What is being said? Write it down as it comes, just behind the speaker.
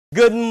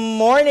Good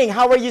morning.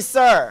 How are you,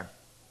 sir?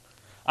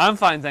 I'm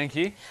fine, thank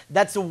you.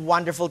 That's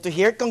wonderful to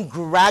hear.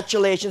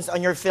 Congratulations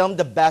on your film,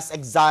 The Best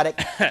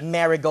Exotic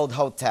Marigold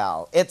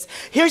Hotel.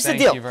 Here's the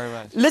deal. Thank you very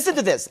much. Listen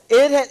to this.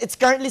 It's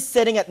currently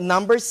sitting at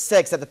number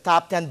 6 at the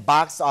top 10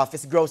 box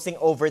office, grossing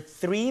over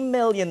 $3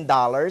 million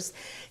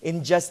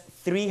in just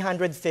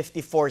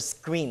 354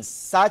 screens.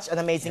 Such an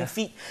amazing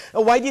feat.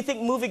 Why do you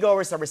think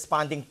moviegoers are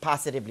responding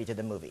positively to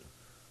the movie?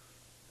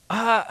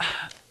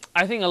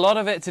 I think a lot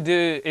of it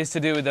is to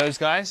do with those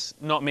guys,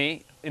 not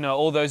me. You know,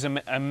 all those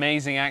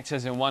amazing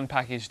actors in one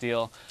package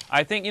deal.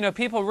 I think, you know,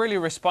 people really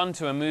respond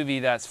to a movie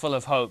that's full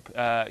of hope.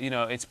 You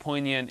know, it's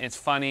poignant, it's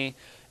funny.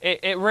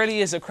 It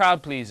really is a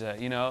crowd pleaser,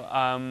 you know,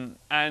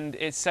 and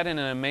it's set in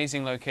an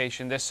amazing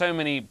location. There's so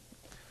many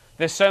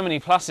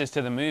pluses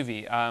to the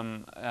movie.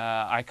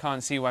 I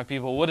can't see why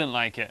people wouldn't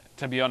like it,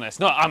 to be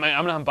honest. No, I'm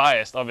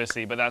unbiased,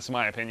 obviously, but that's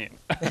my opinion.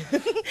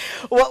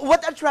 Well,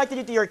 what attracted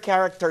you to your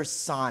character,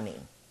 Sonny?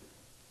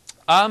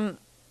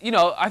 You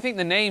know, I think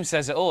the name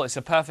says it all. It's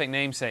a perfect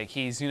namesake.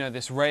 He's, you know,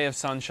 this ray of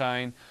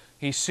sunshine.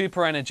 He's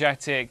super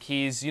energetic.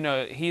 He's, you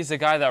know, he's the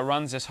guy that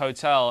runs this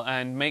hotel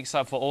and makes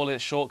up for all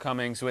its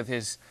shortcomings with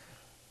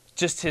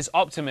just his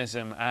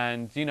optimism.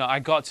 And, you know, I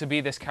got to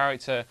be this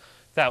character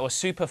that was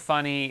super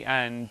funny,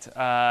 and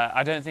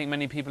I don't think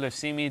many people have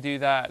seen me do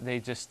that.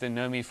 They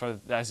know me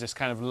as this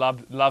kind of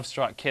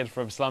love-struck kid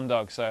from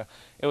Slumdog. So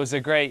it was a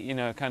great, you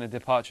know, kind of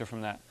departure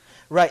from that.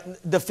 Right.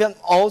 The film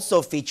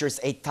also features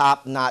a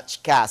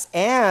top-notch cast.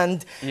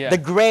 And the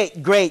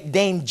great, great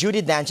Dame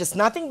Judi Dench has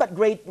nothing but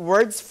great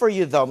words for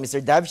you, though,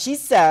 Mr. Dev. She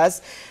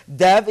says,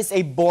 Dev is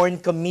a born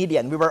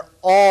comedian. We were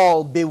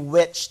all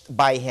bewitched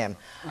by him.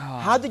 Oh,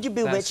 how did you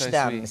bewitch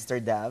them,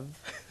 Mr. Dev?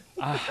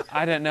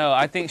 I don't know.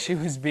 I think she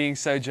was being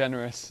so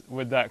generous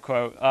with that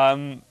quote.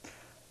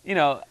 You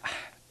know,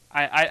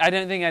 I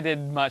don't think I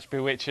did much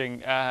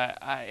bewitching.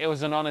 It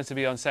was an honor to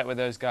be on set with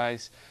those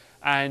guys.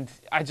 And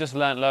I just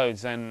learnt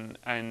loads, and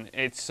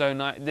it's so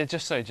nice. They're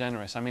just so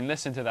generous. I mean,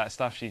 listen to that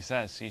stuff she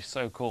says. She's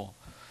so cool.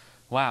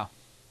 Wow.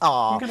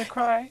 Aww. I'm gonna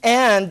cry.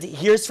 And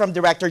here's from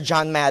director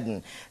John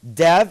Madden.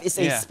 Dev is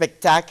a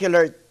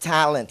spectacular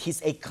talent.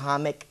 He's a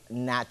comic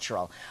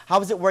natural.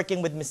 How is it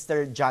working with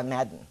Mr. John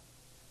Madden?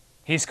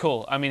 He's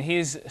cool. I mean,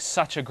 he's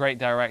such a great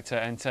director,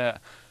 and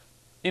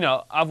you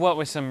know, I've worked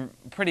with some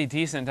pretty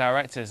decent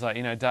directors, like,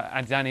 you know,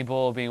 Danny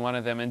Ball being one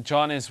of them, and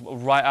John is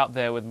right up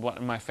there with one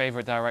of my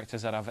favorite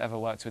directors that I've ever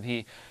worked with.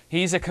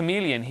 He's a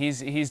chameleon.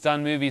 He's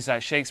done movies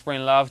like Shakespeare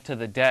in Love, To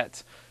the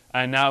Debt,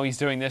 and now he's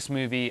doing this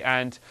movie,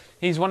 and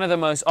he's one of the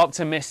most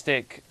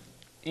optimistic,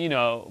 you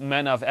know,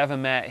 men I've ever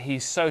met.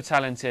 He's so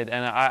talented,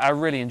 and I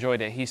really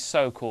enjoyed it. He's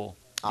so cool.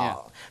 Yeah.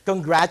 Oh,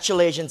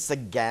 congratulations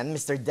again,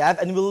 Mr. Dev,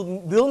 and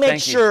we'll make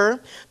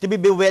sure to be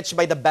bewitched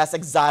by the Best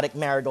Exotic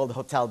Marigold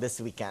Hotel this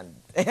weekend,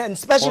 and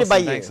especially by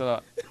you. Thanks a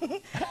lot.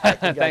 Right,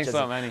 thanks a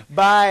lot, Manny.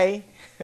 Bye.